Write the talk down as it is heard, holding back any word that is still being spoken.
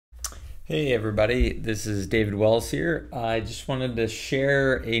Hey everybody, this is David Wells here. I just wanted to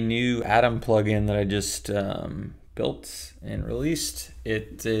share a new Atom plugin that I just built and released.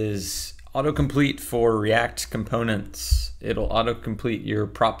 It is autocomplete for React components. It'll autocomplete your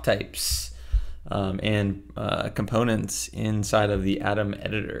prop types and components inside of the Atom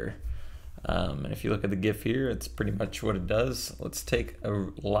editor. And if you look at the GIF here, it's pretty much what it does. Let's take a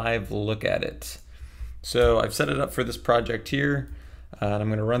live look at it. So I've set it up for this project here. And I'm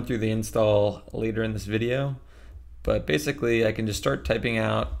going to run through the install later in this video, but basically I can just start typing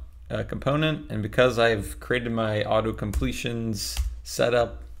out a component, and because I've created my auto completions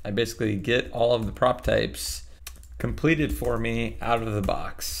setup, I basically get all of the prop types completed for me out of the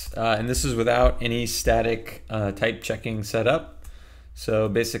box. And this is without any static type checking set up. So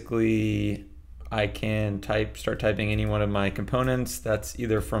basically I can start typing any one of my components that's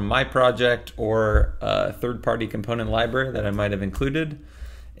either from my project or a third-party component library that I might have included,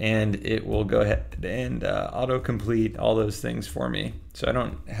 and it will go ahead and autocomplete all those things for me. So I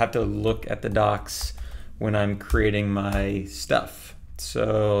don't have to look at the docs when I'm creating my stuff.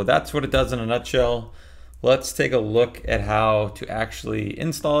 So that's what it does in a nutshell. Let's take a look at how to actually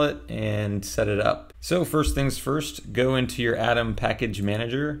install it and set it up. So first things first, go into your Atom package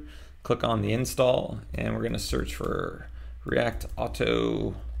manager, click on the install, and we're going to search for React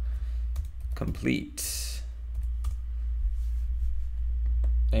Auto Complete.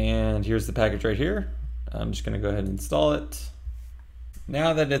 And here's the package right here. I'm just going to go ahead and install it.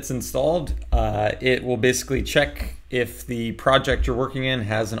 Now that it's installed, it will basically check if the project you're working in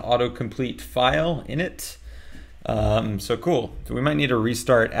has an autocomplete file in it. So cool. So we might need to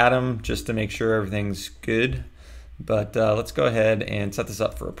restart Atom just to make sure everything's good. But let's go ahead and set this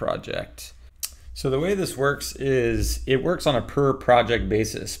up for a project. So the way this works is it works on a per project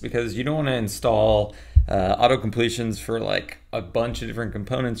basis, because you don't want to install auto completions for like a bunch of different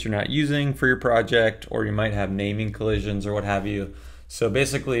components you're not using for your project, or you might have naming collisions or what have you. So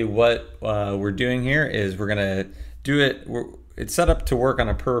basically what we're doing here is we're going to do it. It's set up to work on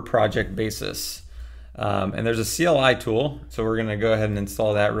a per project basis. And there's a CLI tool. So we're going to go ahead and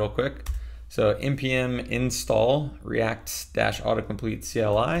install that real quick. So npm install react-autocomplete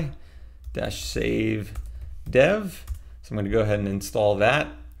CLI-save dev. So I'm going to go ahead and install that.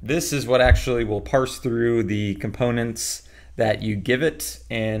 This is what actually will parse through the components that you give it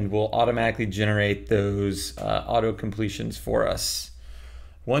and will automatically generate those auto completions for us.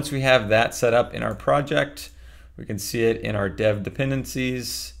 Once we have that set up in our project, we can see it in our dev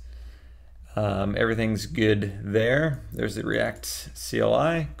dependencies. Everything's good there. There's the React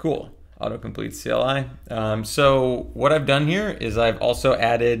CLI. Cool. Autocomplete CLI. So what I've done here is I've also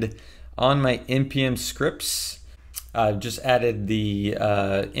added on my npm scripts, I've just added the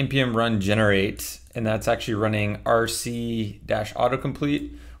npm run generate, and that's actually running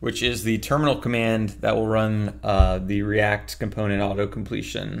rc-autocomplete, which is the terminal command that will run the React component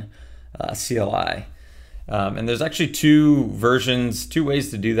autocompletion CLI. And there's actually two ways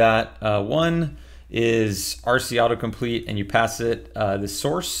to do that. One is RC autocomplete, and you pass it the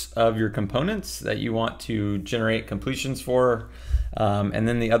source of your components that you want to generate completions for. And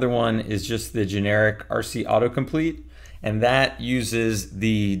then the other one is just the generic RC autocomplete, and that uses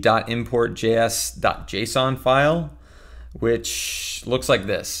the .import.js.json file, which looks like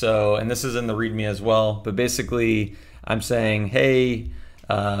this. So, and this is in the README as well, but basically I'm saying, hey,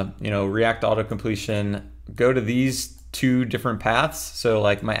 React autocompletion, go to these two different paths. So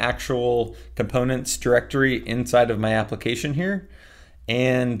like my actual components directory inside of my application here,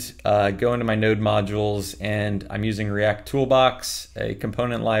 and go into my node modules, and I'm using React Toolbox, a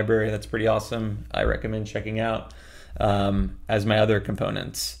component library that's pretty awesome. I recommend checking out as my other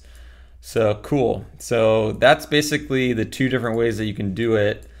components. So cool. So that's basically the two different ways that you can do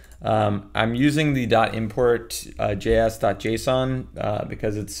it. I'm using the .import.js.json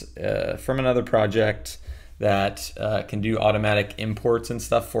because it's from another project that can do automatic imports and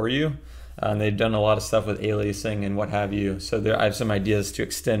stuff for you. They've done a lot of stuff with aliasing and what have you. So I have some ideas to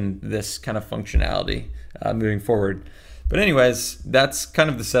extend this kind of functionality moving forward. But anyways, that's kind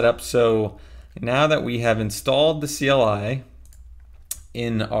of the setup. So now that we have installed the CLI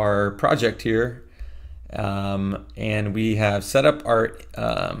in our project here, and we have set up our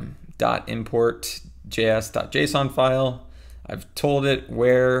 .import.js.json file, I've told it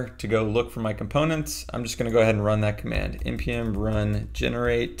where to go look for my components. I'm just going to go ahead and run that command, npm run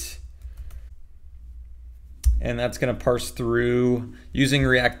generate, and that's going to parse through using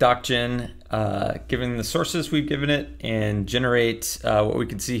React docgen, given the sources we've given it, and generate what we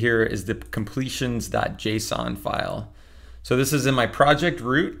can see here is the completions.json file. So this is in my project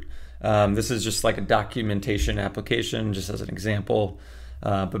root. This is just like a documentation application, just as an example.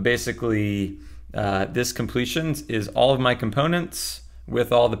 But basically, this completions is all of my components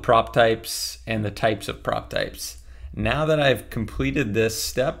with all the prop types and the types of prop types. Now that I've completed this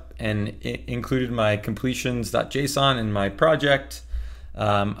step and included my completions.json in my project,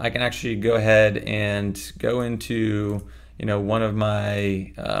 I can actually go ahead and go into one of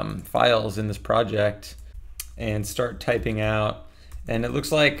my files in this project and start typing out. And it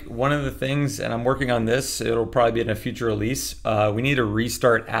looks like one of the things, and I'm working on this, it'll probably be in a future release, we need to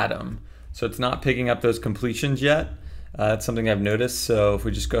restart Atom. So it's not picking up those completions yet. That's something I've noticed. So if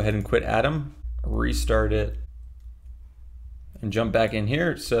we just go ahead and quit Atom, restart it, and jump back in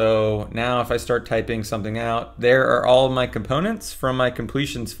here. So now if I start typing something out, there are all of my components from my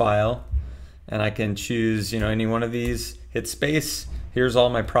completions file, and I can choose any one of these, hit space. Here's all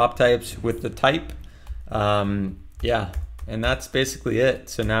my prop types with the type. Yeah, and that's basically it.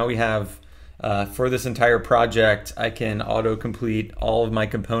 So now we have, for this entire project, I can auto-complete all of my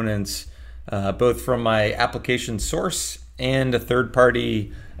components, both from my application source and a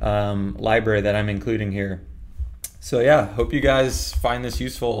third-party library that I'm including here. So yeah, hope you guys find this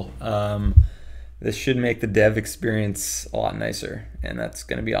useful. This should make the dev experience a lot nicer, and that's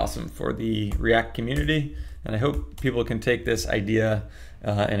going to be awesome for the React community. And I hope people can take this idea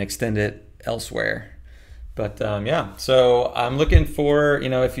and extend it elsewhere. But yeah, so I'm looking for,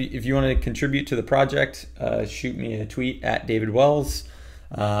 if you want to contribute to the project, shoot me a tweet at David Wells.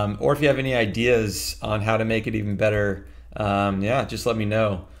 Or if you have any ideas on how to make it even better, yeah, just let me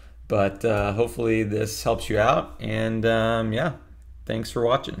know. But hopefully this helps you out, and yeah, thanks for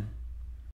watching.